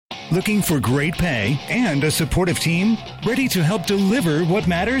Looking for great pay and a supportive team? Ready to help deliver what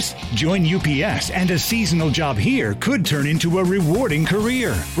matters? Join UPS, and a seasonal job here could turn into a rewarding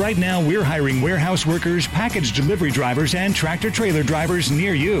career. Right now, we're hiring warehouse workers, package delivery drivers, and tractor-trailer drivers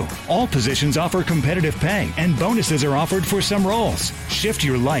near you. All positions offer competitive pay, and bonuses are offered for some roles. Shift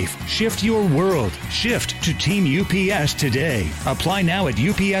your life. Shift your world. Shift to Team UPS today. Apply now at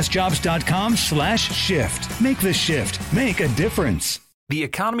upsjobs.com/shift. Make the shift. Make a difference. The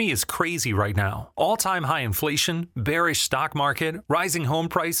economy is crazy right now. All-time high inflation, bearish stock market, rising home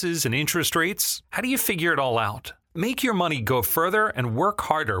prices, and interest rates. How do you figure it all out? Make your money go further and work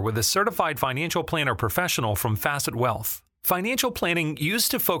harder with a certified financial planner professional from Facet Wealth. Financial planning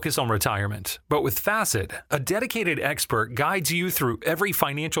used to focus on retirement, but with Facet, a dedicated expert guides you through every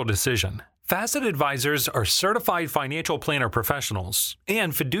financial decision. Facet advisors are certified financial planner professionals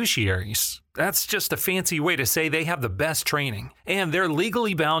and fiduciaries. That's just a fancy way to say they have the best training, and they're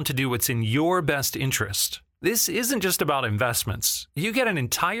legally bound to do what's in your best interest. This isn't just about investments. You get an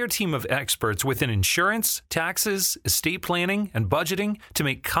entire team of experts within insurance, taxes, estate planning, and budgeting to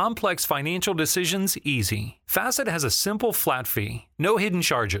make complex financial decisions easy. Facet has a simple flat fee, no hidden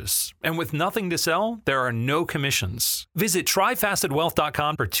charges, and with nothing to sell, there are no commissions. Visit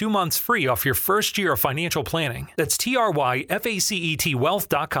tryfacetwealth.com for 2 months free off your first year of financial planning. That's TRYFACET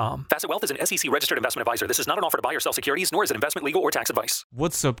wealth.com. Facet Wealth is an SEC registered investment advisor. This is not an offer to buy or sell securities, nor is it investment, legal, or tax advice.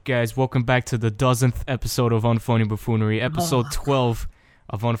 What's up, guys? Welcome back to the 12th episode of Unfunny Buffoonery, episode 12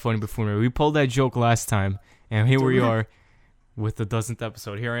 of Unfunny Buffoonery. We pulled that joke last time, and here we are with the 12th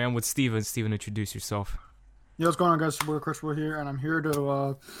episode. Here I am with Steven. Steven, introduce yourself. Yo, what's going on, guys? We're Chris here, and I'm here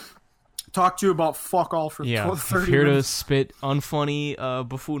to talk to you about fuck all for 30 minutes. Here to spit unfunny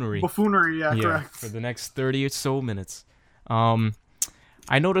buffoonery. Buffoonery, correct. For the next 30 or so minutes. I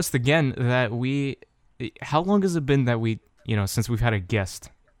noticed again that how long has it been that since we've had a guest?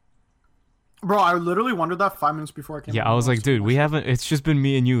 Bro, I literally wondered that 5 minutes before I came. Yeah, I was like, dude, it's just been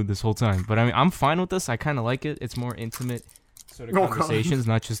me and you this whole time. But I mean, I'm fine with this. I kind of like it. It's more intimate sort of conversations,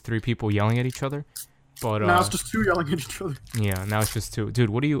 not just three people yelling at each other. But now it's just two yelling at each other. Yeah, now it's just two. Dude,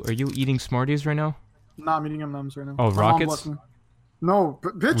 are you eating Smarties right now? Nah, I'm eating M&Ms right now. Oh, Rockets? No,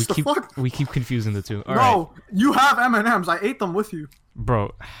 bitch, fuck? We keep confusing the two. All no, right. You have M&Ms. I ate them with you.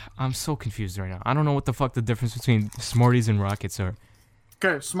 Bro, I'm so confused right now. I don't know what the fuck the difference between Smarties and Rockets are.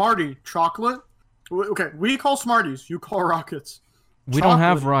 Okay, Smartie, chocolate. Okay, we call Smarties. You call Rockets. We don't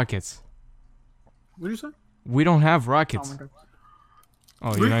have Rockets. What did you say? We don't have Rockets. Oh, my God.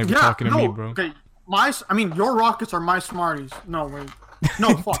 Oh, you're not even talking to me, bro. Okay, your Rockets are my Smarties. No, wait.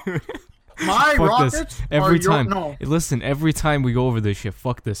 No, fuck. My fuck Rockets this. Every are time. No. Listen, every time we go over this shit,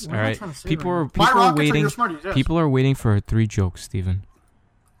 fuck this, all right? People are waiting. Smarties, yes. People are waiting for 3 jokes, Steven.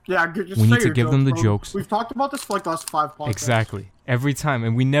 Yeah, just we say need to give them the bro. jokes. We've talked about this for like the last 5 podcasts. Exactly. Every time,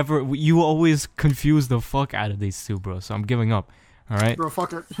 and you always confuse the fuck out of these two, bro. So I'm giving up. All right. Bro,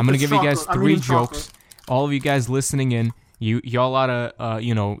 fuck it. I'm gonna give you guys 3 jokes. All of you guys listening in, y'all oughta,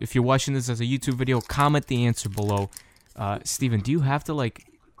 if you're watching this as a YouTube video, comment the answer below. Steven, do you have to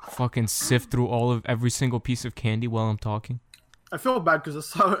fucking sift through every single piece of candy while I'm talking? I feel bad because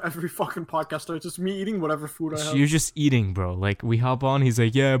that's how every fucking podcast starts. It's just me eating whatever food I have. You're just eating, bro. Like, we hop on, he's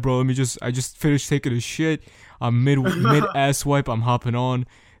like, yeah, bro, I just finished taking a shit. I'm mid ass wipe, I'm hopping on.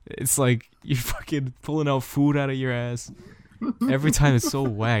 It's like, you're fucking pulling out food out of your ass. Every time it's so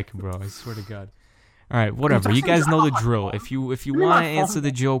whack, bro. I swear to God. Alright, whatever. You guys know the drill. If you want to answer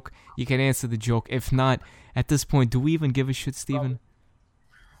the joke, you can answer the joke. If not, at this point, do we even give a shit, Steven?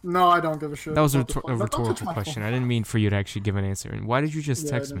 No, I don't give a shit. That was a rhetorical question. I didn't mean for you to actually give an answer. And why did you just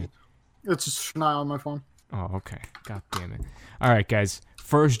text me? It's just Shania on my phone. Oh, okay. God damn it. All right, guys.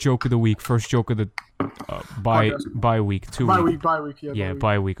 First joke of the week. First joke of the bye week. Bye week. Yeah,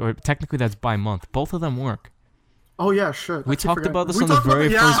 bye week. Or technically, that's bye month. Both of them work. Oh, yeah, shit. We talked about this on the very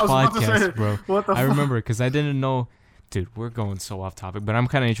first podcast, bro. What the fuck? I remember because I didn't know. Dude, we're going so off topic, but I'm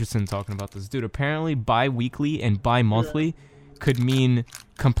kind of interested in talking about this. Dude, apparently bi-weekly and bi-monthly could mean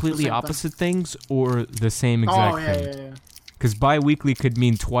completely opposite things or the same exact thing. Yeah. Because bi-weekly could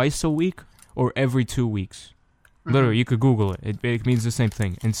mean twice a week or every 2 weeks. Literally, you could Google it. It means the same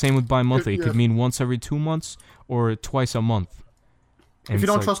thing. And same with bi-monthly. It could mean once every 2 months or twice a month. And if you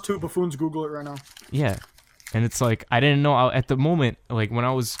don't trust two buffoons, Google it right now. Yeah. And it's like, I didn't know, at the moment, like when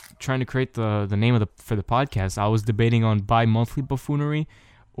I was trying to create the name for the podcast, I was debating on bi-monthly buffoonery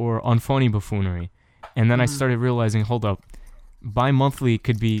or unfunny buffoonery. And then I started realizing, hold up, bi-monthly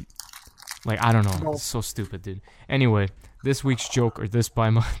could be, I don't know. It's so stupid, dude. Anyway, this week's joke, or this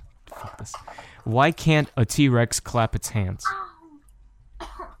bi-month, fuck this. Why can't a T-Rex clap its hands?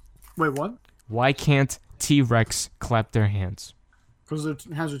 Wait, what? Why can't T-Rex clap their hands? because their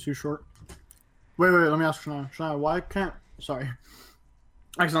hands are too short. Wait, let me ask Shania. Shania, why can't... Sorry.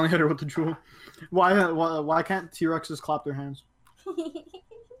 I accidentally hit her with the jewel. Why can't T-Rexes clap their hands?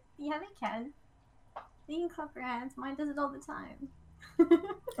 Yeah, they can. They can clap their hands. Mine does it all the time.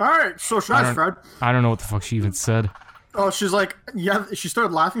 Alright, so Shania's Fred. I don't know what the fuck she even said. Oh, she's like, yeah, she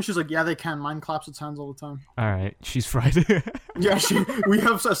started laughing. She's like, yeah, they can. Mine claps its hands all the time. Alright, she's Fred. Yeah, we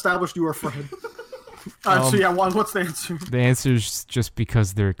have established you are Fred. So yeah, what's the answer? The answer is just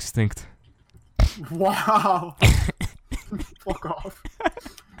because they're extinct. Wow. Fuck off.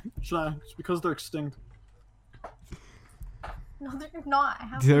 Shania, it's because they're extinct. No, they're not.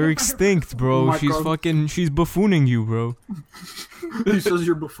 They're extinct, bro. Oh She's buffooning you, bro. He says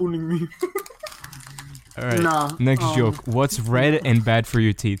you're buffooning me. Alright, Nah, next joke. What's red and bad for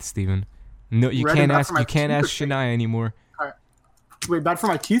your teeth, Steven? No, you Red can't and bad ask. for my You can't teeth or ask Shania anymore. Wait, bad for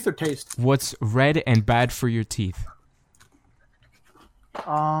my teeth or taste? What's red and bad for your teeth?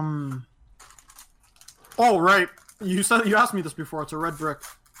 Oh, right. You asked me this before. It's a red brick.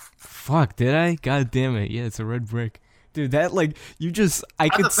 Fuck, did I? God damn it. Yeah, it's a red brick. Dude, that, like, I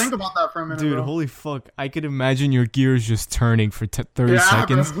had to think about that for a minute. Dude, bro. holy fuck. I could imagine your gears just turning for 30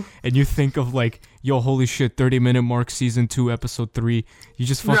 seconds. Bro. And you think of, like, yo, holy shit, 30-minute mark, season 2, episode 3. You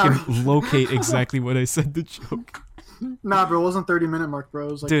just fucking locate exactly what I said, the joke. Nah, bro, it wasn't 30-minute mark, bro.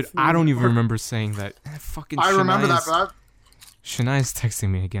 It was like Dude, I don't even remember saying that. Fucking I remember that, bro. Shania's texting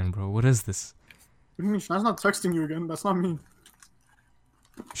me again, bro. What is this? What do you mean? Shania's not texting you again. That's not me.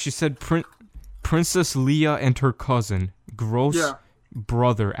 She said Princess Leia and her cousin, gross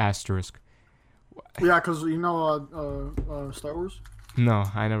brother, asterisk. Yeah, because you know Star Wars? No,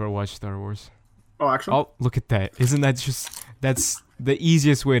 I never watched Star Wars. Oh, actually? Oh, look at that. Isn't that that's the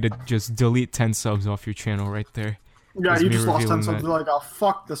easiest way to just delete 10 subs off your channel right there. Yeah, Is you me just lost 10 revealing subs. that. You're like, oh,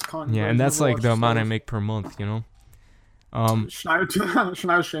 fuck this cunt. Yeah, bro. and that's Never like the watched amount Star I Wars. make per month, you know?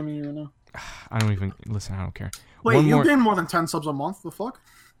 Shania's shaming you right now. I don't even... Listen, I don't care. Wait, One you more... gain more than 10 subs a month? The fuck?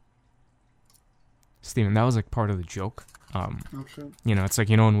 Steven, that was like part of the joke. Oh, shit. You know, it's like,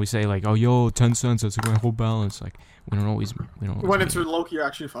 you know, when we say like, oh, yo, 10 cents, that's like my whole balance. Like, we don't always When it's low-key,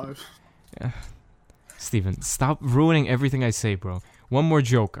 actually 5. Yeah. Steven, stop ruining everything I say, bro. One more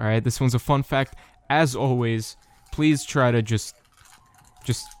joke, alright? This one's a fun fact. As always, please try to just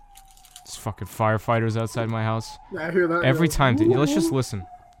fucking firefighters outside my house. Yeah, I hear that. Every yeah. time, dude. Let's just listen.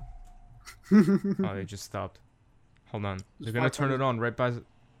 Oh, they just stopped. Hold on. They're gonna turn it on right by...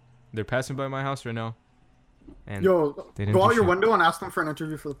 They're passing by my house right now. And Yo, they didn't go do out your shit. window and ask them for an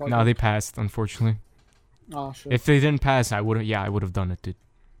interview for the podcast. No, they passed, unfortunately. Oh, shit. If they didn't pass, I would have done it, dude.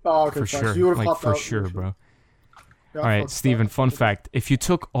 Oh, okay, For fine. sure. So you would have Like, popped for out. sure, bro. Yeah, Alright, fuck Steven, that. fun fact. If you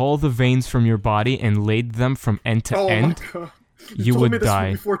took all the veins from your body and laid them from end to Oh end, my god. you told me would this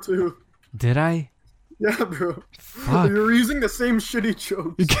die. before too. Did I? Yeah, bro. Fuck. You're using the same shitty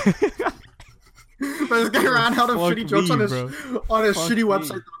jokes. This guy ran out of Fuck shitty jokes me, on his bro. Fuck shitty me.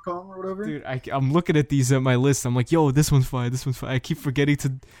 website.com or whatever. Dude, I'm looking at these at my list. I'm like, yo, this one's fine, this one's fine. I keep forgetting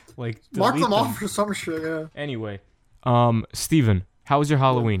to, like, Mark delete them off for some shit, yeah. Anyway, Steven, how was your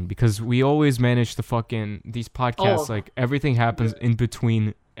Halloween? Because we always manage to fucking, these podcasts, Oh. like, everything happens in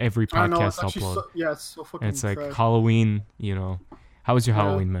between every I know, podcast it's actually upload. it's so fucking And it's like trash. Halloween, you know. How was your Yeah.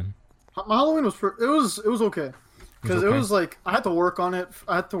 Halloween, man? My Halloween was it was okay. Because okay? it was like, I had to work on it.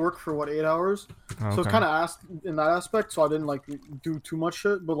 I had to work for, 8 hours? So it's Okay. kind of asked in that aspect, so I didn't, like, do too much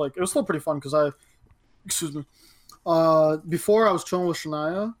shit. But, like, it was still pretty fun because excuse me. Before I was chilling with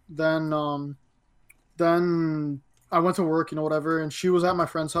Shania, then I went to work, whatever, and she was at my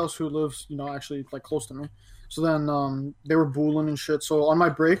friend's house who lives, actually, like, close to me. So then they were booling and shit. So on my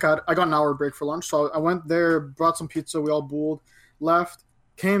break, I got an hour break for lunch. So I went there, brought some pizza, we all booled, left,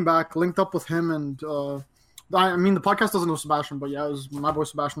 came back, linked up with him, and I mean, the podcast doesn't know Sebastian, but yeah, it was my boy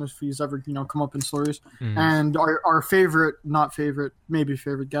Sebastian if he's ever, come up in stories. Mhm. And our favorite, not favorite, maybe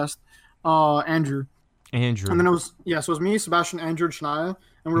favorite guest, Andrew. Andrew. And then it was me, Sebastian, Andrew, and Shania, and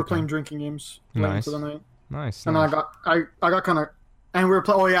we were Okay. playing drinking games late Nice. into the night. Nice. And nice. then I got kind of, and we were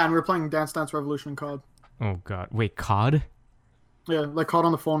playing Dance Dance Revolution COD. Oh, God. Wait, COD? Yeah, like COD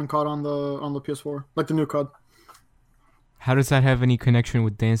on the phone and COD on the PS4, like the new COD. How does that have any connection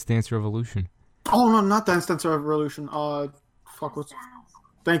with Dance Dance Revolution? Oh no, not Dance Dance Revolution.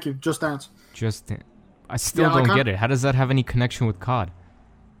 Thank you, Just Dance. Just Dan- I still Yeah, I don't can't- get it. How does that have any connection with COD?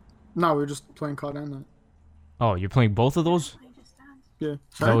 No, we were just playing COD and that. Oh, you're playing both of those? Yeah.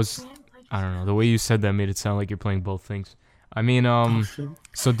 That was... I don't know. The way you said that made it sound like you're playing both things. I mean, Oh, shit.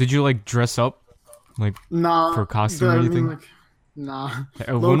 so did you, like, dress up? Like, Nah. for costume or I mean, anything? like, nah.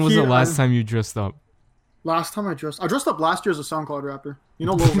 when was the Low-key, last time you dressed up? Last time I dressed up last year as a SoundCloud rapper. You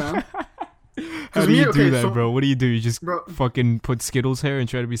know Lil Van? How do you okay, do that, so- bro? What do? You just Bro- fucking put Skittles hair and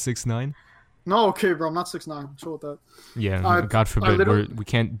try to be 6'9"? No, okay, bro. I'm not 6'9". Chill with that. Yeah, God forbid. We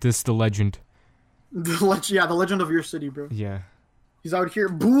can't diss the legend. The legend of your city, bro. Yeah. He's out here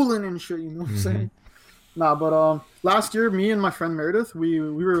booling and shit. You know what I'm saying? Nah, but last year, me and my friend Meredith, we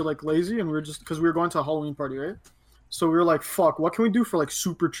were like lazy, and we were just because we were going to a Halloween party, right? So we were like, "Fuck, what can we do for like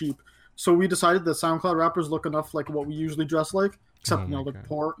super cheap?" So we decided that SoundCloud rappers look enough like what we usually dress like, except like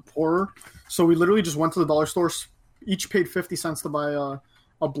poorer. So we literally just went to the dollar store, each paid 50 cents to buy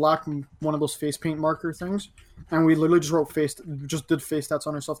a black one of those face paint marker things, and we literally just did face tats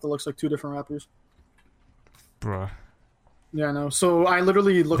on ourselves that looks like two different rappers. Bruh. Yeah, no. So I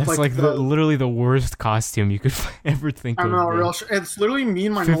literally looked That's like literally the worst costume you could ever think I of. know, bro. real. It's literally me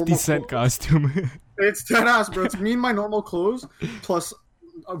in my 50 normal cent clothes. costume. It's dead ass, bro. It's me in my normal clothes plus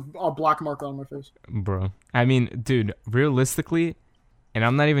a black marker on my face. Bro. I mean, dude, realistically, and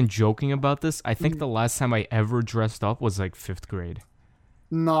I'm not even joking about this, I think the last time I ever dressed up was like 5th grade.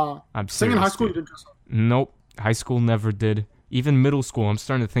 Nah. I'm Singing serious, high school, dude. you did dress up. Nope. High school never did. Even middle school, I'm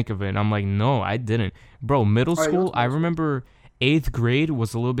starting to think of it, and I'm like, no, I didn't. Bro, middle Alright, school, let's I go. remember 8th grade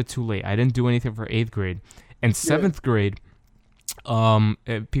was a little bit too late. I didn't do anything for 8th grade. And 7th grade,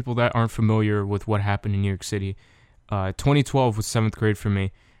 people that aren't familiar with what happened in New York City, 2012 was 7th grade for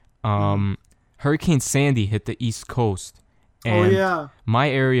me. Hurricane Sandy hit the East Coast. And Oh yeah. my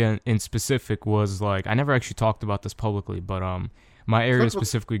area in specific was like, I never actually talked about this publicly, but my area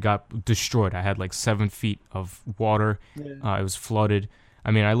specifically got destroyed. I had like 7 feet of water. Yeah. It was flooded.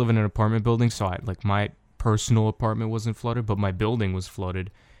 I mean, I live in an apartment building, so my personal apartment wasn't flooded, but my building was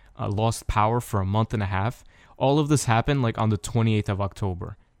flooded. I lost power for a month and a half. All of this happened like on the 28th of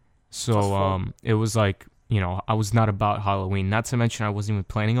October. So it was like, I was not about Halloween. Not to mention I wasn't even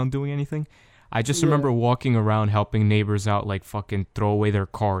planning on doing anything. I just remember walking around helping neighbors out, like fucking throw away their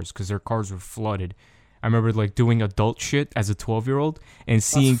cars because their cars were flooded. I remember like doing adult shit as a 12-year-old and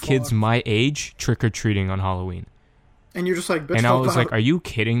seeing kids my age trick-or-treating on Halloween. And you're just like, bitch, And I fuck was that. like, are you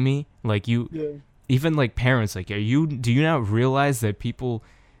kidding me? Like even like parents, like, do you not realize that people,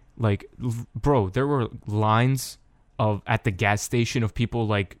 like, bro, there were lines at the gas station of people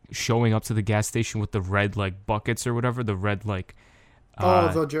like showing up to the gas station with the red like buckets or whatever, the red like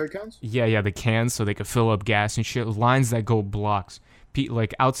the jerry cans? Yeah, the cans so they could fill up gas and shit. Lines that go blocks.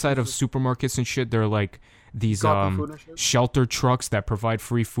 Like outside of supermarkets and shit, they're like these Dropping food and shit? shelter trucks that provide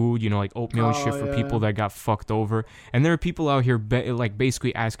free food, like oatmeal and shit for people that got fucked over. And there are people out here like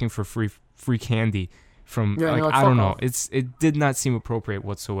basically asking for free candy from like I don't know. It did not seem appropriate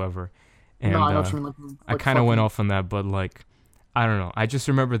whatsoever. And No, I know what you mean, I kind of went off on that, but like I don't know. I just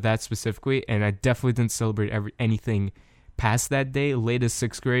remember that specifically, and I definitely didn't celebrate anything past that day. Latest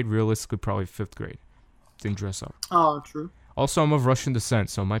 6th grade, realistically probably 5th grade. Didn't dress up. Oh, true. Also, I'm of Russian descent,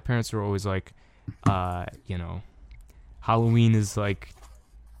 so my parents were always like, Halloween is like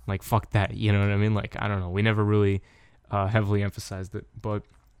fuck that, you know what I mean? Like, I don't know. We never really heavily emphasized it, but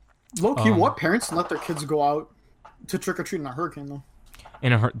Low-key, what parents let their kids go out to trick-or-treat in a hurricane, though?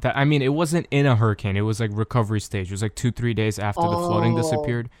 it wasn't in a hurricane. It was like recovery stage. It was like 2-3 days after the flooding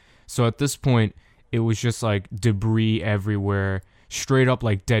disappeared. So at this point, it was just like debris everywhere, straight up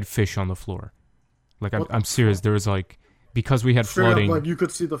like dead fish on the floor. Like I'm serious. There was like, because we had flooding, like you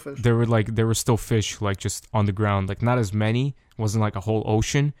could see the fish. there were still fish like just on the ground. Like not as many. It wasn't like a whole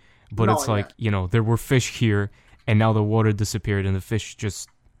ocean, but it's like there were fish here, and now the water disappeared, and the fish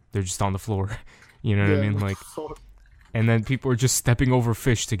they're just on the floor. You know what I mean? Like. And then people are just stepping over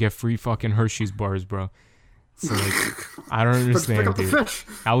fish to get free fucking Hershey's bars, bro. So, like, I don't understand, dude.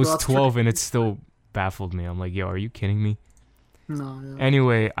 I was 12 and it still baffled me. I'm like, yo, are you kidding me? No, yeah.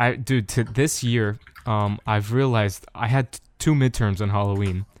 Anyway, to this year, I've realized I had 2 midterms on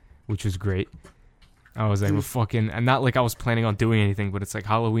Halloween, which was great. I was like, well, fucking, and not like I was planning on doing anything, but it's like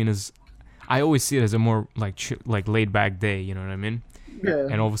Halloween is, I always see it as a more like laid back day, you know what I mean? Yeah.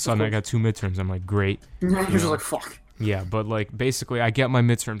 And all of a sudden I got 2 midterms. I'm like, great. You're just like, fuck. Yeah, but like basically I get my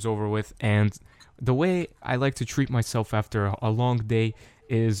midterms over with, and the way I like to treat myself after a long day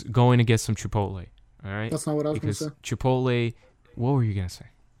is going to get some Chipotle. All right? That's not what I was going to say. Chipotle, what were you going to say?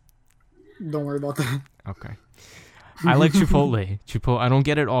 Don't worry about that. Okay. I like Chipotle. I don't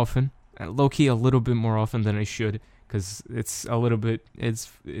get it often. Low-key a little bit more often than I should, because it's a little bit, it's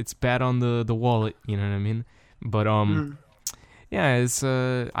bad on the wallet, you know what I mean? But yeah, it's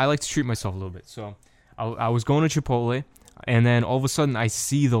I like to treat myself a little bit. So I was going to Chipotle, and then all of a sudden I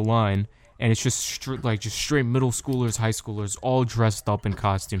see the line, and it's just straight middle schoolers, high schoolers, all dressed up in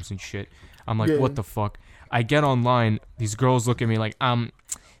costumes and shit. I'm like, what the fuck? I get online, these girls look at me like,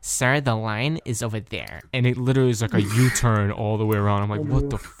 sir, the line is over there. And it literally is like a U-turn all the way around. I'm like, what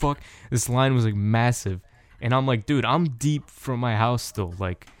the fuck? This line was like massive. And I'm like, dude, I'm deep from my house still.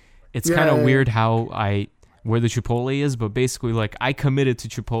 Like, it's kind of weird where the Chipotle is, but basically, like, I committed to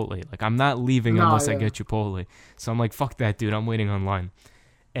Chipotle. Like, I'm not leaving unless I get Chipotle. So I'm like, fuck that, dude. I'm waiting online.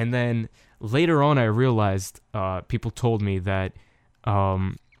 And then later on, I realized people told me that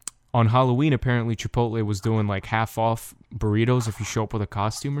on Halloween, apparently Chipotle was doing like half off burritos if you show up with a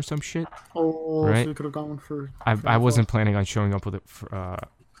costume or some shit. Oh, right? So you could have gone for. I wasn't planning on showing up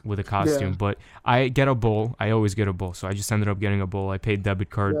with a costume, but I get a bowl. I always get a bowl, so I just ended up getting a bowl. I paid debit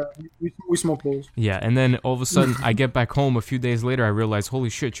card. Yeah, we smoke bowls. Yeah, and then all of a sudden, I get back home a few days later. I realize, holy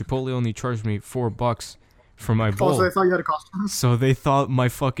shit, Chipotle only charged me $4 for my bowl. Oh, so they thought you had a costume? So they thought my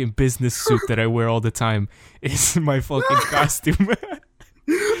fucking business suit that I wear all the time is my fucking costume.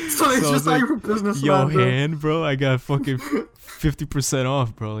 So they just thought you were business. Yo, hand, bro, I got fucking 50%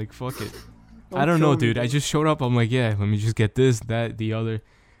 off, bro. Like, fuck it. I don't know, dude. I just showed up. I'm like, yeah, let me just get this, that, the other.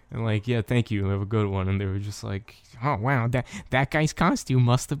 And like, yeah, thank you. Have a good one. And they were just like, oh, wow, that guy's costume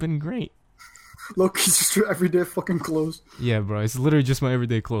must have been great. Look, it's just your everyday fucking clothes. Yeah, bro. It's literally just my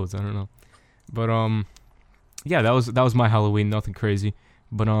everyday clothes. I don't know. But, yeah, that was my Halloween. Nothing crazy.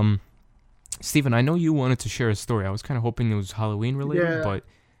 But, Steven, I know you wanted to share a story. I was kind of hoping it was Halloween related, but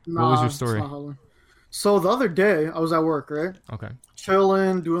what was your story? It's not Halloween. So the other day, I was at work, right? Okay.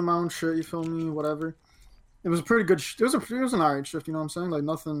 Chilling, doing my own shit, you feel me? Whatever. It was a pretty good. It was an alright shift, you know what I'm saying? Like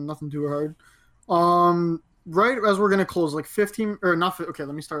nothing too hard. Right as we're gonna close, like 15 or not. Okay,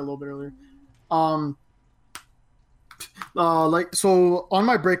 let me start a little bit earlier. Like so on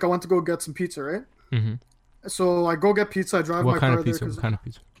my break, I went to go get some pizza, right? Mm-hmm. So I go get pizza. I drive my car there. What kind of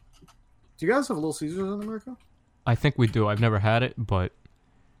pizza? Do you guys have Little Caesars in America? I think we do. I've never had it, but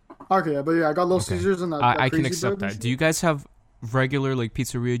okay, but yeah, I got Little Caesars and that. I can accept that. Do you guys have regular like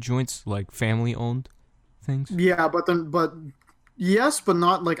pizzeria joints, like family owned things? Yeah, but yes, but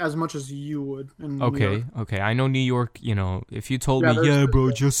not like as much as you would. In okay. I know New York. You know, if you told me, yeah, bro,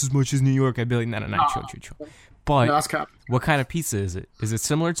 just as much as New York, I'd be like, no, chill. But no, that's cap. What kind of pizza is it? Is it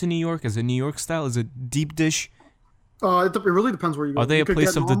similar to New York? Is it New York style? Is it deep dish? It really depends where you go. Are they a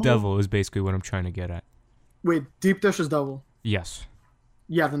place of the devil? Is basically what I'm trying to get at. Wait, deep dish is devil? Yes.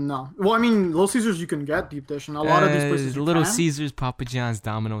 Yeah, then no. Well, I mean, Little Caesars you can get deep dish, and a lot of these places Little Caesars, Papa John's,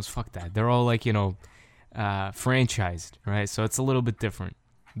 Domino's, fuck that. They're all like, you know, franchised, right? So it's a little bit different.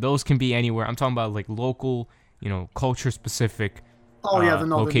 Those can be anywhere. I'm talking about like local, you know, culture specific. Oh yeah,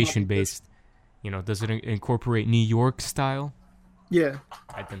 location based. You know, does it incorporate New York style? Yeah.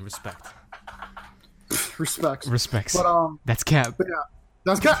 Then respect. Respects. But that's cap. But yeah,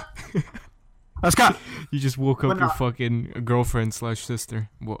 that's cap. That's cap. You just woke up your fucking girlfriend / sister.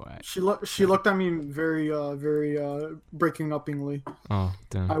 What? She looked at me very breaking upingly. Oh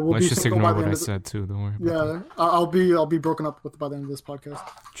damn. Let's just ignore what I said too. Don't worry. Yeah, I'll be broken up with by the end of this podcast.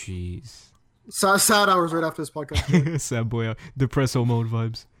 Jeez. Sad hours right after this podcast. Sad boy out. Depresso mode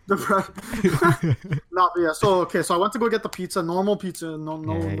vibes. Not yeah. So I went to go get the pizza, normal pizza, no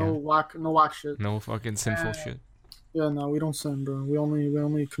whack shit. No fucking sinful shit. Yeah, no, we don't sin, bro. We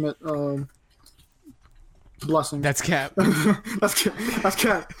only commit blessings. That's cap. That's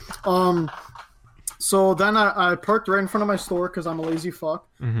cap. So then I parked right in front of my store because I'm a lazy fuck,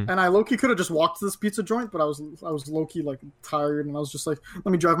 and I low-key could have just walked to this pizza joint, but I was low-key like tired, and I was just like,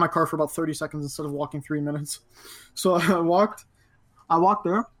 let me drive my car for about 30 seconds instead of walking 3 minutes. So I walked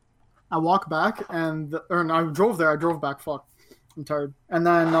there, I walked back, I drove there, I drove back, fuck, I'm tired. And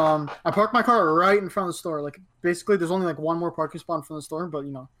then I parked my car right in front of the store. Like basically there's only like one more parking spot in front of the store, but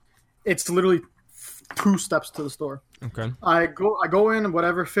you know, it's literally 2 steps to the store. Okay. I go in,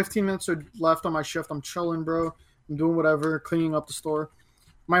 whatever, 15 minutes are left on my shift. I'm chilling, bro. I'm doing whatever, cleaning up the store.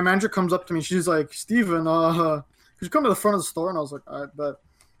 My manager comes up to me. She's like, Steven, could you come to the front of the store? And I was like, all right, bet.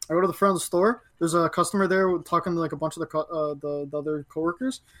 I go to the front of the store. There's a customer there talking to like a bunch of the other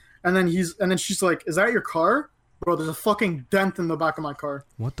coworkers. And then she's like, is that your car? Bro, there's a fucking dent in the back of my car.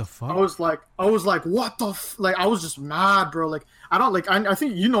 What the fuck? I was like, what the like, I was just mad, bro. Like, I don't like, I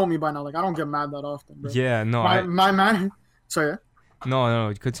think you know me by now. Like, I don't get mad that often, bro. Yeah, no. My man. Sorry.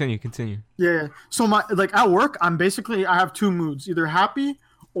 No. Continue. Yeah. So at work, I have 2 moods, either happy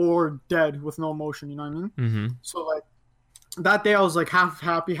or dead with no emotion. You know what I mean? Mm-hmm. So like that day, I was like half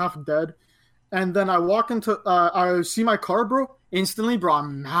happy, half dead. And then I walk into, I see my car, bro. Instantly, bro,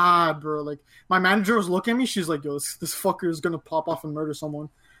 I'm mad, bro. Like, my manager was looking at me. She's like, yo, this fucker is going to pop off and murder someone.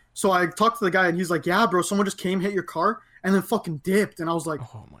 So I talked to the guy, and he's like, yeah, bro, someone just came, hit your car, and then fucking dipped. And I was like,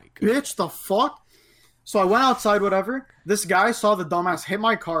 oh my God. Bitch, the fuck? So I went outside, whatever. This guy saw the dumbass hit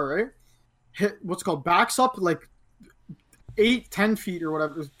my car, right? Backs up, like, 10 feet or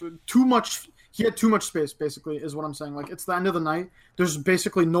whatever. Too much. He had too much space, basically, is what I'm saying. Like, it's the end of the night. There's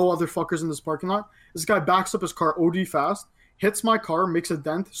basically no other fuckers in this parking lot. This guy backs up his car OD fast, hits my car, makes a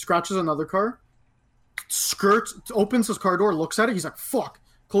dent, scratches another car, opens his car door, looks at it. He's like, fuck.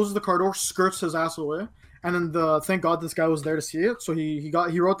 Closes the car door, skirts his ass away. And then thank God this guy was there to see it. So he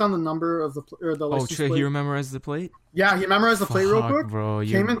wrote down the number of the license plate. He memorized the plate? Yeah, he memorized the plate real quick. Bro,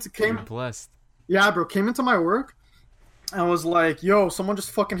 You're blessed. Yeah, bro, came into my work and was like, yo, someone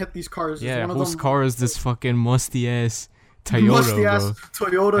just fucking hit these cars. Yeah, one of whose them, car is this fucking musty-ass Toyota, bro?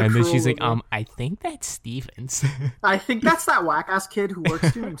 Toyota And then she's Corolla, like, I think that's Steven's. I think that's that whack-ass kid who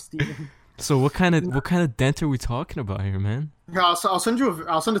works here named Steven. So what kind of dent are we talking about here, man? Yeah, I'll send it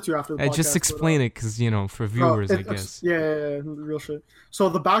to you after the podcast. Just explain it, because, for viewers, I guess. Yeah, real shit. So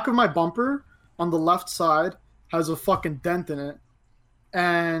the back of my bumper on the left side has a fucking dent in it.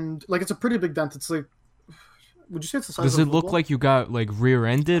 And, like, it's a pretty big dent. It's like, would you say it's the size Does of it look like you got, like,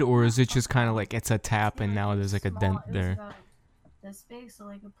 rear-ended, or is it just kind of like it's a tap and now there's, like, a dent there? This big, so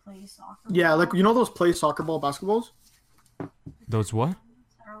like a play soccer Yeah, ball. like, you know those play soccer ball basketballs? Those what?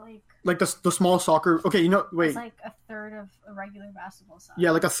 Or Like the small soccer. Okay, wait. It's like a third of a regular basketball size.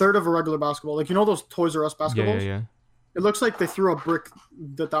 Yeah, like a third of a regular basketball. Like, you know those Toys R Us basketballs? Yeah. It looks like they threw a brick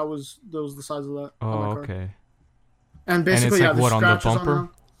that was the size of that. Oh, on my car. okay. And basically, and it's like, the what, on the scratches bumper?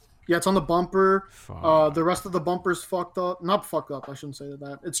 Yeah, it's on the bumper. Fuck. The rest of the bumper's fucked up. Not fucked up, I shouldn't say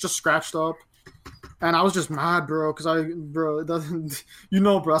that. It's just scratched up. And I was just mad, bro, because it doesn't,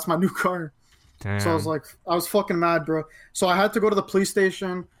 bro, that's my new car. Damn. So I was fucking mad, bro. So I had to go to the police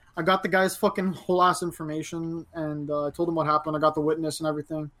station. I got the guy's fucking whole ass information, and I told him what happened. I got the witness and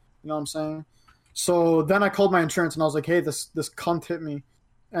everything. You know what I'm saying? So then I called my insurance, and I was like, hey, this cunt hit me.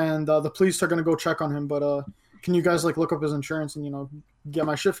 And the police are going to go check on him, but can you guys, like, look up his insurance and, get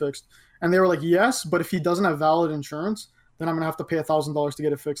my shit fixed? And they were like, yes, but if he doesn't have valid insurance, then I'm going to have to pay $1,000 to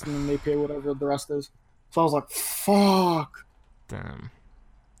get it fixed, and then they pay whatever the rest is. So I was like, fuck. Damn.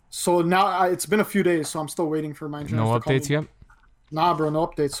 So now it's been a few days, so I'm still waiting for my insurance No to call updates me. yet? Nah, bro, no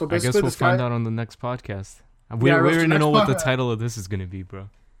updates. So I basically, guess we'll this guy, find out on the next podcast. We Yeah, already next know what the pod- title of this is going to be, bro.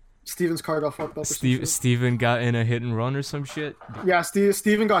 Steven's car got fucked up. Or some shit. Steven got in a hit and run or some shit? Yeah,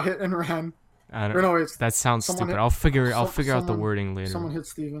 Steven got hit and ran. I don't Or no, wait, That sounds someone stupid. hit- I'll figure out the someone- wording later. Someone hit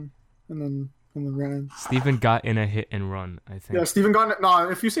Steven and then ran. Steven got in a hit and run, I think. Yeah, Steven got no.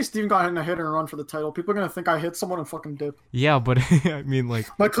 If you say Steven got in a hit and run for the title, people are gonna think I hit someone and fucking dip. Yeah, but I mean, like,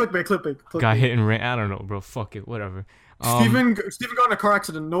 Like clickbait. got hit and ran. I don't know, bro. Fuck it, whatever. Steven got in a car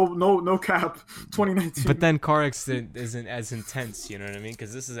accident. No cap. 2019. But then car accident isn't as intense, you know what I mean?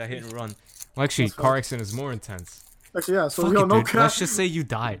 Because this is a hit and run. Well, actually, car accident is more intense. Actually, yeah. So Fuck no it, dude. cap. Let's just say you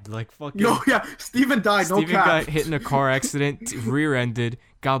died. Like, fucking. Yo, yeah. Steven died. Steven no cap. got hit in a car accident, rear-ended,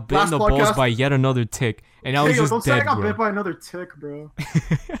 got bit in Last the balls podcast- by yet another tick, and now Hey, he's yo, just don't say I dead, got bro. bit by another tick, bro.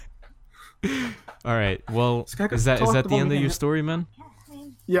 All right, well, This guy got is that talked the about end me of your getting- story, man?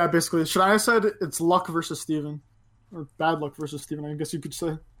 Yeah, basically. Should I have said it's luck versus Steven? Or bad luck versus Steven, I guess you could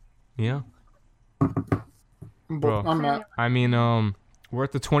say. Yeah. I'm, Bro. I'm not. I mean, we're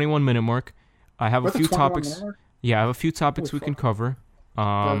at the 21-minute mark. I have We're a at the few 21 topics. minute mark? Yeah, I have a few topics Holy we can fuck. cover.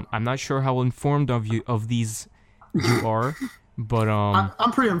 Yeah. I'm not sure how informed of these you are, but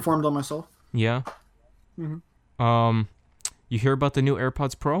I'm pretty informed on myself. yeah. Mhm. You hear about the new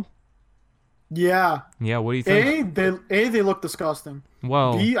AirPods Pro? Yeah. Yeah, what do you think? They look disgusting.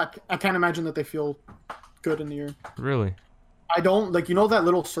 Well, B, I can't imagine that they feel good in the ear. really? I don't like that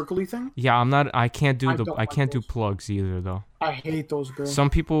little circly thing. Yeah, I can't do I don't like do those. plugs either though. I hate those, bro. Some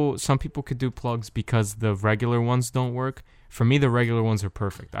people could do plugs because the regular ones don't work. For me, the regular ones are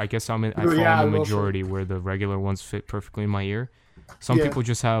perfect. I guess I fall Yeah, in the real shit. majority where the regular ones fit perfectly in my ear. Some Yeah. people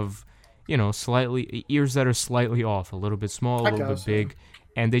just have, slightly ears that are slightly off, a little bit small, a I little bit guess, big,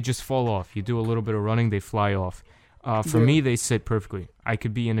 and they just fall off. You do a little bit of running, they fly off. For Yeah. me, they sit perfectly. I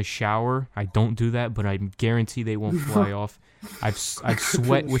could be in a shower. I don't do that, but I guarantee they won't fly off. I've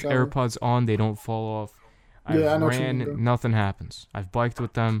sweat with shower. AirPods on. They don't fall off. Yeah, I I've know what you ran, mean, bro. nothing happens. I've biked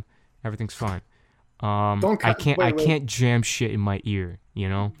with them. Everything's fine. Don't I cap- can't. wait, I wait. can't jam shit in my ear. You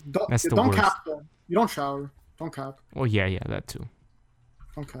know. That's the don't worst. cap though. You don't shower. Don't cap. Well, yeah, that too.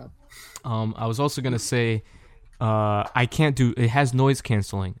 Don't cap. I was also gonna say, I can't do. It has noise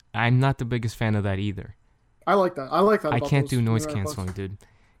canceling. I'm not the biggest fan of that either. I like that. I like that. I about can't those do noise new AirPods. canceling, dude.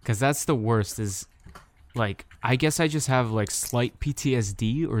 Because that's the worst. Is like I guess I just have like slight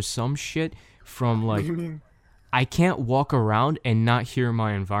PTSD or some shit from What like do you mean? I can't walk around and not hear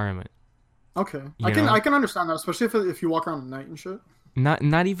my environment. Okay, You know? I can understand that, especially if you walk around at night and shit.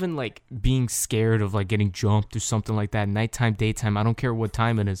 Not even like being scared of like getting jumped or something like that. Nighttime, daytime, I don't care what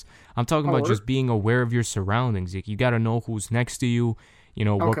time it is. I'm talking about just being aware of your surroundings. Like, you got to know who's next to you. You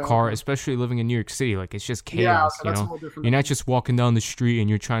know, what car, especially living in New York City, like, it's just chaos, you know? You're not just walking down the street and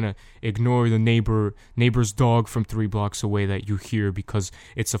you're trying to ignore the neighbor's dog from 3 blocks away that you hear because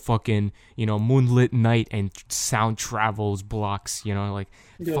it's a fucking, you know, moonlit night and sound travels blocks, you know? Like,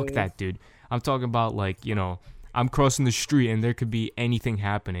 fuck that, dude. I'm talking about, like, you know, I'm crossing the street and there could be anything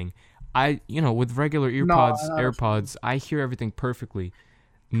happening. You know, with regular AirPods, I hear everything perfectly.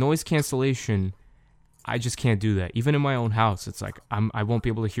 Noise cancellation, I just can't do that. Even in my own house, it's like I won't be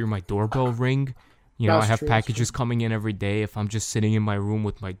able to hear my doorbell ring. You know, I have packages coming in every day. If I'm just sitting in my room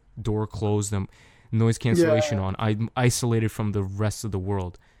with my door closed and noise cancellation on, I'm isolated from the rest of the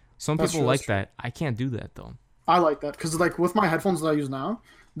world. Some people like that. I can't do that, though. I like that because, like, with my headphones that I use now,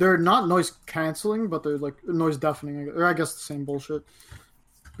 they're not noise canceling, but they're like noise deafening. Or I guess the same bullshit.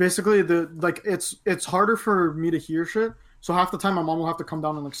 Basically, it's harder for me to hear shit. So half the time, my mom will have to come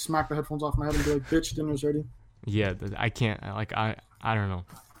down and like smack the headphones off my head and be like, "Bitch, dinner's ready." Yeah, I can't. Like, I don't know.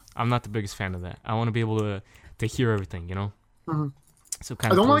 I'm not the biggest fan of that. I want to be able to hear everything, you know. Mm-hmm. So it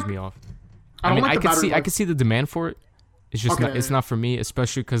kind of throws me off. I mean, I could see the demand for it. It's just it's not for me,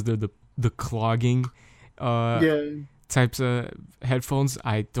 especially because they're the clogging types of headphones.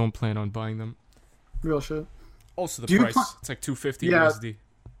 I don't plan on buying them. Real shit. Also, the price. It's like $250 USD.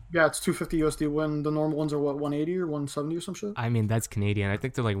 Yeah, it's $250 USD when the normal ones are what, $180 or $170 or some shit. I mean, that's Canadian. I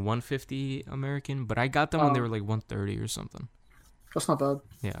think they're like $150 American, but I got them when they were like $130 or something. That's not bad.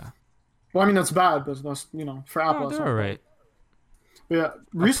 Yeah. Well, I mean, that's bad, but that's, you know, for Apple. They're alright. Yeah.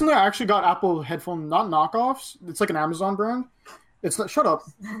 Recently, I actually got Apple headphone, not knockoffs. It's like an Amazon brand. It's not. Shut up.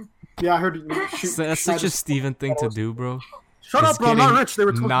 Yeah, I heard. That's such a Steven thing to do, bro. Shut up, bro. I'm not rich. They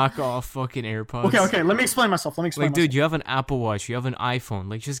were knock off fucking AirPods. Okay. Let me explain myself. Dude, you have an Apple Watch. You have an iPhone.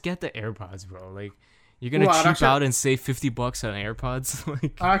 Like, just get the AirPods, bro. Like, you're gonna cheap out and save $50 on AirPods.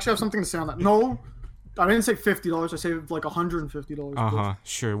 Like, I actually have something to say on that. No, I didn't say $50. I saved like $150.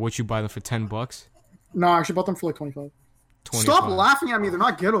 Sure. What, you buy them for $10? No, I actually bought them for like 25. Stop laughing at me. They're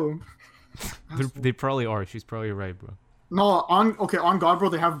not ghetto. They probably are. She's probably right, bro. No, on God, bro.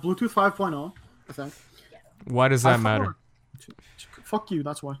 They have Bluetooth 5.0. I think. Why does that matter? Fuck you,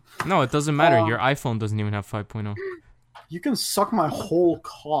 that's why. No, it doesn't matter. Your iPhone doesn't even have 5.0. You can suck my whole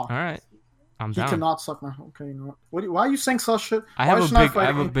cock. Alright. I'm down. You cannot suck my... Okay, you know what? Why are you saying such shit? I have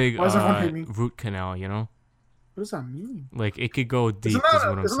a big root canal, you know? What does that mean? Like, it could go deep,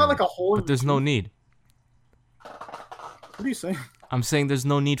 isn't that like a hole? But there's no need. What are you saying? I'm saying there's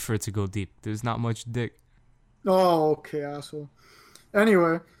no need for it to go deep. There's not much dick. Oh, okay, asshole.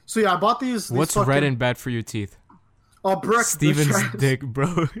 Anyway, so yeah, I bought these What's red and bad for your teeth? Brick. Steven's dick,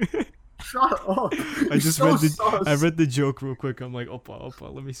 bro. Shut up. I read the joke real quick. I'm like, Opa.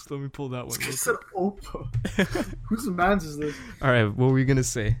 Let me pull that one. You said Opa. Whose man's is this? All right, what were you gonna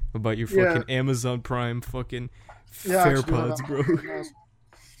say about your fucking Amazon Prime fucking FairPods, bro?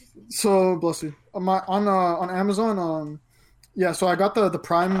 So bless you. On Amazon, so I got the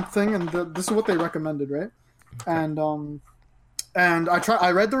Prime thing, and this is what they recommended, right? Okay. And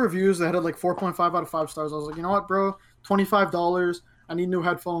I read the reviews. They had like 4.5 out of 5 stars. I was like, you know what, bro? $25. I need new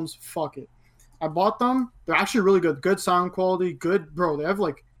headphones. Fuck it. I bought them. They're actually really good. Good sound quality. Good, bro. They have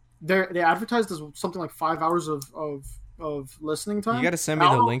like they advertised as something like 5 hours of listening time. You gotta send me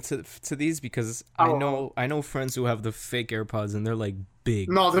the link to these because I know friends who have the fake AirPods and they're like big.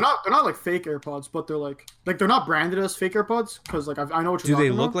 No, they're not like fake AirPods, but they're like they're not branded as fake AirPods because like I know what you're talking about. Do they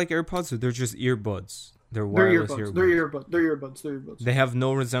look like AirPods or they're just earbuds? They're wireless earbuds. They're earbuds. They have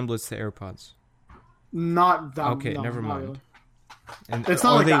no resemblance to AirPods. Not that. Okay, no, never mind. Really. And it's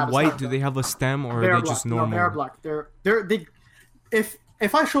not are like they that. white? Do they have a stem or are they just normal? No, they are black. They.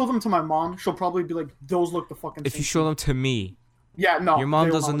 If I show them to my mom, she'll probably be like, "Those look the fucking." If you show them to me, yeah, no. Your mom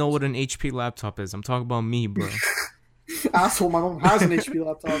doesn't know what an HP laptop is. I'm talking about me, bro. Asshole, my mom has an HP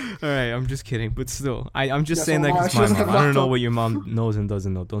laptop. Alright, I'm just kidding, but still. I'm just saying that because my mom. I don't know what your mom knows and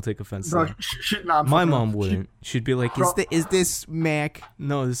doesn't know. Don't take offense to that. My mom wouldn't. She'd be like, is this Mac?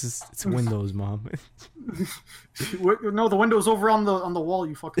 No, it's Windows, Mom. No, the window's over on the wall,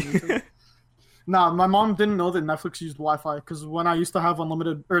 you fucking Nah, my mom didn't know that Netflix used Wi-Fi because when I used to have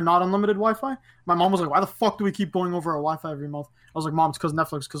unlimited or not unlimited Wi-Fi, my mom was like, "Why the fuck do we keep going over our Wi-Fi every month?" I was like, "Mom, it's because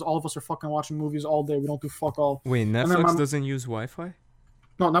Netflix. Because all of us are fucking watching movies all day. We don't do fuck all." Wait, Netflix doesn't use Wi-Fi?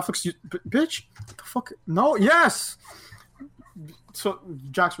 No, Netflix. Bitch, what the fuck? No, yes. So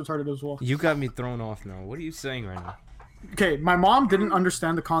Jack's retarded as well. You got me thrown off now. What are you saying right now? Okay, my mom didn't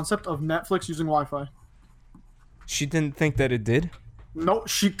understand the concept of Netflix using Wi-Fi. She didn't think that it did? No,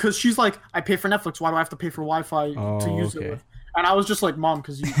 because she's like, I pay for Netflix. Why do I have to pay for Wi-Fi to use it with? And I was just like, Mom,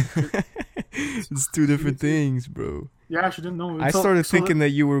 because you. It's two different things, bro. Yeah, she didn't know. I started thinking that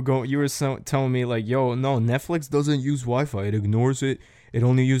you were telling me like, yo, no, Netflix doesn't use Wi-Fi. It ignores it. It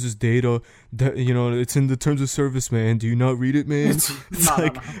only uses data. That, you know, it's in the terms of service, man. Do you not read it, man? It's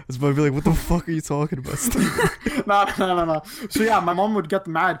like, I was about to be like, what the fuck are you talking about, Steve? No. So yeah, my mom would get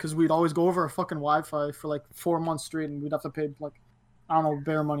mad because we'd always go over a fucking Wi-Fi for like 4 months straight, and we'd have to pay like, I don't know,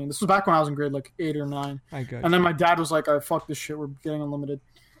 bare money. This was back when I was in grade like 8 or 9. I got and then my dad was like, "I fuck this shit. We're getting unlimited."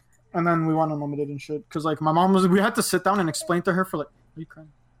 And then we went unlimited and shit because like my mom we had to sit down and explain to her for like, are you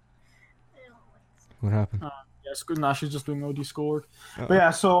crying? What happened? Yeah, nah, she's just doing OD schoolwork. But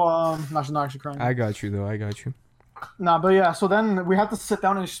yeah, so nah, she's not actually crying. I got you though. I got you. Nah, but yeah, so then we had to sit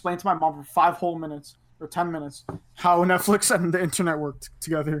down and explain to my mom for 5 whole minutes or 10 minutes how Netflix and the internet worked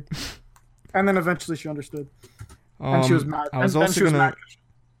together. And then eventually she understood. And she was mad. I was also gonna.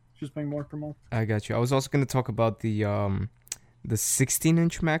 She was paying more per month. I got you. I was also gonna talk about the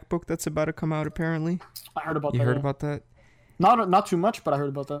 16-inch MacBook that's about to come out. Apparently, I heard about that. You heard about that? Not too much, but I heard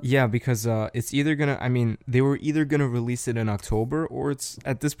about that. Yeah, because it's either gonna. I mean, they were either gonna release it in October, or it's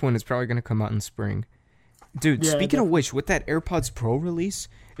at this point it's probably gonna come out in spring. Dude, Yeah, speaking of which, with that AirPods Pro release,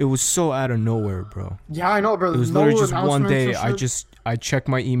 it was so out of nowhere, bro. Yeah, I know, bro. It was literally just one day. I checked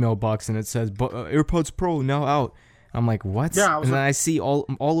my email box and it says, AirPods Pro now out. I'm like, what? Yeah, and then I see all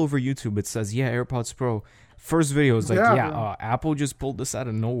over YouTube it says, yeah, AirPods Pro. First video is like, Apple just pulled this out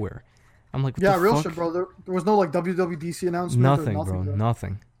of nowhere. I'm like, what the real fuck? shit, bro. There was no like WWDC announcement. Nothing, bro.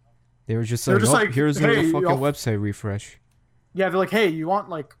 Nothing. They were just like, here's a fucking website refresh. Yeah, they're like, hey, you want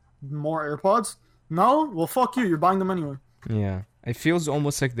like more AirPods? No? Well, fuck you. You're buying them anyway. Yeah. It feels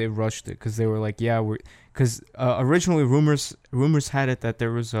almost like they rushed it because they were like, because originally rumors had it that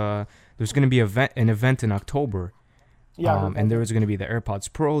there's going to be an event in October. Yeah. And there was going to be the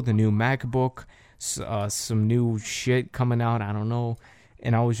AirPods Pro, the new MacBook, some new shit coming out. I don't know.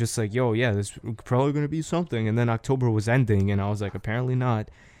 And I was just like, yo, yeah, there's probably going to be something. And then October was ending, and I was like, apparently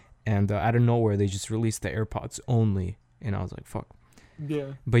not. And out of nowhere, they just released the AirPods only. And I was like, fuck.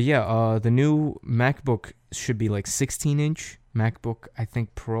 Yeah. But yeah, the new MacBook should be like 16-inch MacBook, I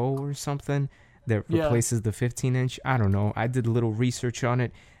think Pro or something, that replaces the 15-inch. I don't know. I did a little research on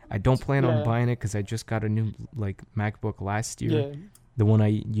it. I don't plan on buying it because I just got a new like MacBook last year. Yeah. The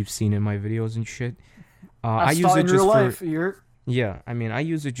one you've seen in my videos and shit. I use it just for... Yeah, I mean, I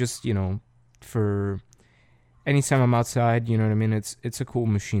use it just, for anytime I'm outside, you know what I mean? It's a cool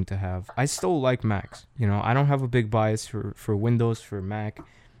machine to have. I still like Macs. I don't have a big bias for Windows, for Mac.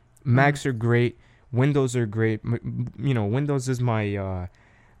 Macs are great. Windows are great. Windows is my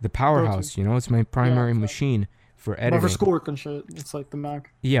the powerhouse, it's my primary machine for editing. But for schoolwork and shit, it's like the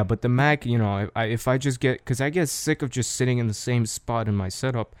Mac. Yeah, but the Mac, if I just because I get sick of just sitting in the same spot in my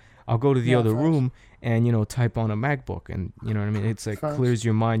setup, I'll go to the other room and type on a MacBook, and you know what I mean. It's like clears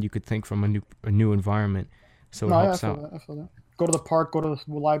your mind. You could think from a new environment, so it helps out. I feel that. Go to the park, go to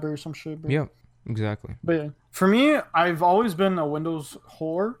the library, some shit. Bro. Yeah, exactly. But yeah, for me, I've always been a Windows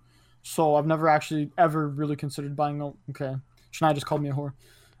whore, so I've never actually ever really considered buying no. Okay, Shania just called me a whore.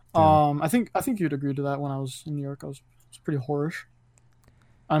 I think you'd agree to that. When I was in New York, I was pretty whorish.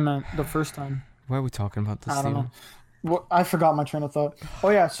 I meant the first time. Why are we talking about this? I don't know. Well, I forgot my train of thought. Oh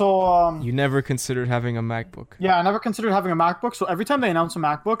yeah, so you never considered having a MacBook? Yeah, I never considered having a MacBook. So every time they announce a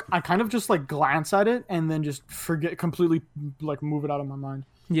MacBook, I kind of just like glance at it and then just completely like move it out of my mind.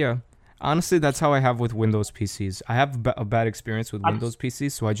 Yeah, honestly, that's how I have with Windows PCs. I have a bad experience with Windows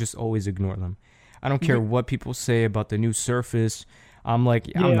PCs, so I just always ignore them. I don't care what people say about the new Surface. I'm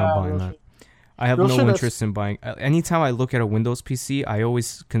like, I'm not buying that. I have no interest in buying. Anytime I look at a Windows PC, I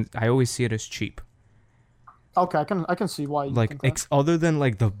always see it as cheap. Okay, I can see why. Like other than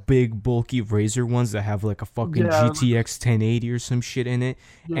like the big bulky Razer ones that have like a fucking GTX 1080 or some shit in it,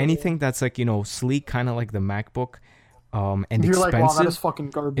 anything that's like sleek, kind of like the MacBook, and you're expensive. Like, wow, that is fucking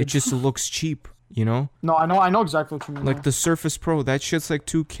garbage. It just looks cheap, No, I know exactly what you mean. Like the Surface Pro, that shit's like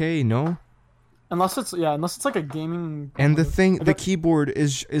 $2K, no? Unless it's like a gaming. And the keyboard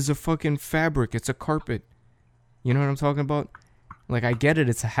is a fucking fabric. It's a carpet. You know what I'm talking about? Like, I get it,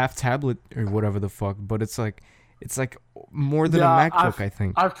 it's a half tablet or whatever the fuck, but it's like more than a MacBook, I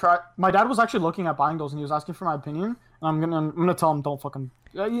think. I've tried. My dad was actually looking at buying those, and he was asking for my opinion. And I'm gonna tell him, don't fucking.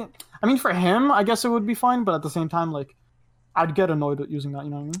 I mean, for him, I guess it would be fine, but at the same time, like, I'd get annoyed at using that. You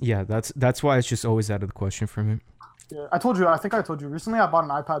know what I mean? Yeah, that's why it's just always out of the question for me. Yeah, I think I told you recently. I bought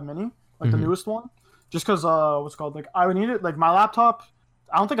an iPad Mini, like the newest one, just because what's it called, like, I would need it. Like, my laptop,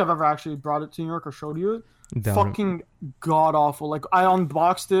 I don't think I've ever actually brought it to New York or showed you it. Fucking god awful. Like, I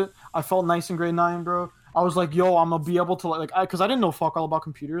unboxed it. I felt nice in grade 9, bro. I was like, yo, I'm gonna be able to because I didn't know fuck all about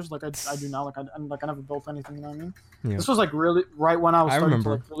computers like I do now. Like I never built anything. You know what I mean? Yeah. This was like really right when I was. Starting to,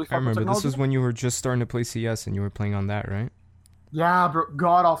 like, really fuck I remember. with This technology. was when you were just starting to play CS and you were playing on that, right? Yeah, bro,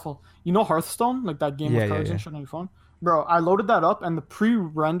 god awful. You know Hearthstone, like that game with cards and shit on your phone. Bro, I loaded that up and the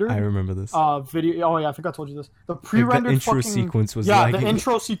pre-rendered. I remember this. Video. Oh yeah, I think I told you this. The pre-rendered the intro fucking, sequence was yeah, lagging. the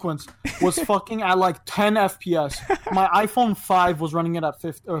intro sequence was fucking at like 10 FPS. My iPhone 5 was running it at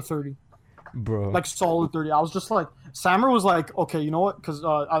 50 or 30. Bro. Like solid 30. I was just like, Sammer was like, okay, you know what? Because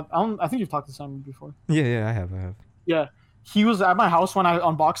I think you've talked to Sammer before. Yeah, I have. Yeah. He was at my house when I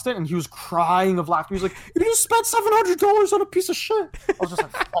unboxed it, and he was crying of laughter. He was like, "You just spent $700 on a piece of shit." I was just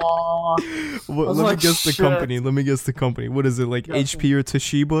like, "Oh." Let me guess the company. Let me guess the company. What is it, like HP or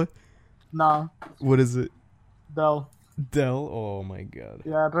Toshiba? Nah. What is it? Dell. Dell? Oh my god.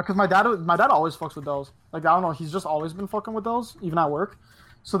 Yeah, because my dad always fucks with Dells. Like, I don't know, he's just always been fucking with Dells, even at work.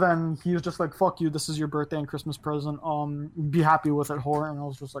 So then he was just like, "Fuck you, this is your birthday and Christmas present. Be happy with it, whore." And I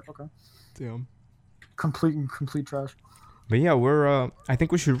was just like, "Okay." Damn. Complete trash. But yeah, I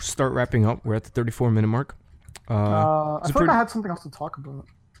think we should start wrapping up. We're at the 34-minute mark. I feel like I had something else to talk about.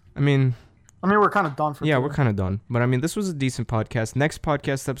 I mean, we're kind of done for today. we're kind of done. But I mean, this was a decent podcast. Next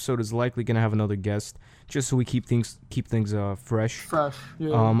podcast episode is likely gonna have another guest, just so we keep things fresh. Fresh.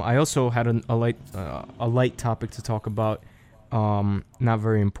 Yeah. I also had a light topic to talk about. Not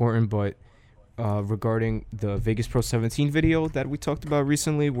very important, but regarding the Vegas Pro 17 video that we talked about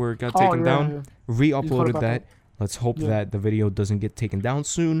recently, where it got taken down. Yeah. Re-uploaded that. Let's hope that the video doesn't get taken down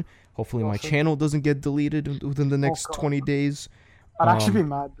soon. Hopefully my channel doesn't get deleted within the next 20 days. I'd actually be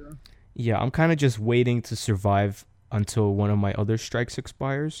mad, bro. Yeah, I'm kind of just waiting to survive until one of my other strikes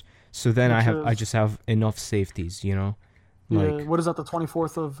expires. So then I just have enough safeties, you know? Like, what is that, the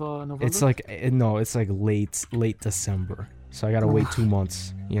 24th of November? It's like, no, it's like late December. So I gotta wait 2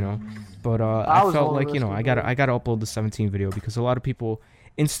 months, you know? But I felt like, you know, I gotta upload the 17 video because a lot of people...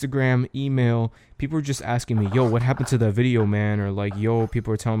 Instagram, email, people are just asking me, yo, what happened to that video, man? Or like, yo,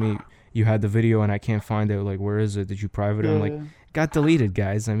 people are telling me you had the video and I can't find it. Like, where is it? Did you private it? I'm like, got deleted,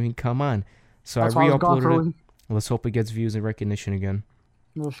 guys. I mean, come on. So that's I re-uploaded it. Let's hope it gets views and recognition again.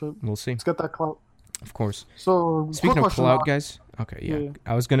 No shit. We'll see. Let's get that clout. Of course. So, speaking of clout, guys. Okay, yeah.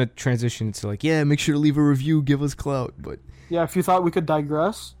 I was gonna transition to like, make sure to leave a review, give us clout, but yeah, if you thought we could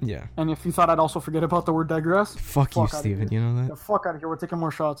digress. Yeah. And if you thought I'd also forget about the word digress. Fuck you, Steven. You know that? Yeah, fuck out of here. We're taking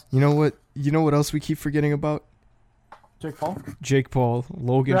more shots. You know what? You know what else we keep forgetting about? Jake Paul, Logan Paul.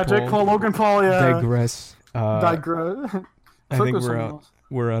 Yeah, Jake Paul, Logan Paul, yeah. Digress. Digress. I think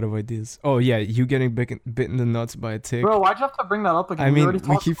we're out of ideas. Oh yeah, you getting bit in the nuts by a tick. Bro, why'd you have to bring that up again? I mean,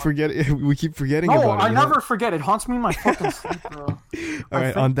 we keep forgetting about it. No, I never forget. It haunts me in my fucking sleep, bro. All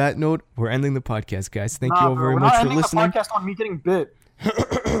right, on that note, we're ending the podcast, guys. Thank you all very much for listening. We're not ending the podcast on me getting bit.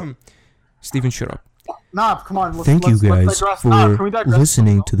 Steven, shut up. Nah, come on. Thank you guys for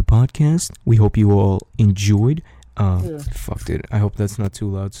listening to the podcast. We hope you all enjoyed. Fuck it. I hope that's not too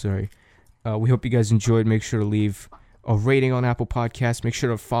loud. Sorry. We hope you guys enjoyed. Make sure to leave a rating on Apple Podcasts. Make sure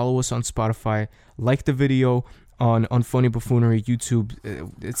to follow us on Spotify. Like the video on Unfunny Buffoonery YouTube.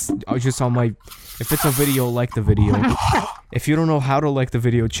 It's just on my... If it's a video, like the video. If you don't know how to like the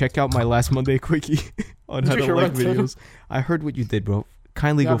video, check out my last Monday quickie on how to like videos. I heard what you did, bro.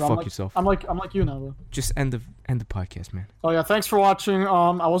 Kindly go fuck yourself. I'm like you now, bro. Just end the podcast, man. Oh yeah, thanks for watching.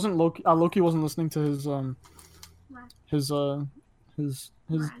 I wasn't Loki wasn't listening to his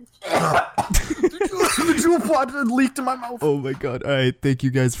the jewel pod leaked in my mouth. Oh my god. Alright, thank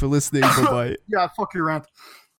you guys for listening. Bye-bye. Yeah, fuck your rant.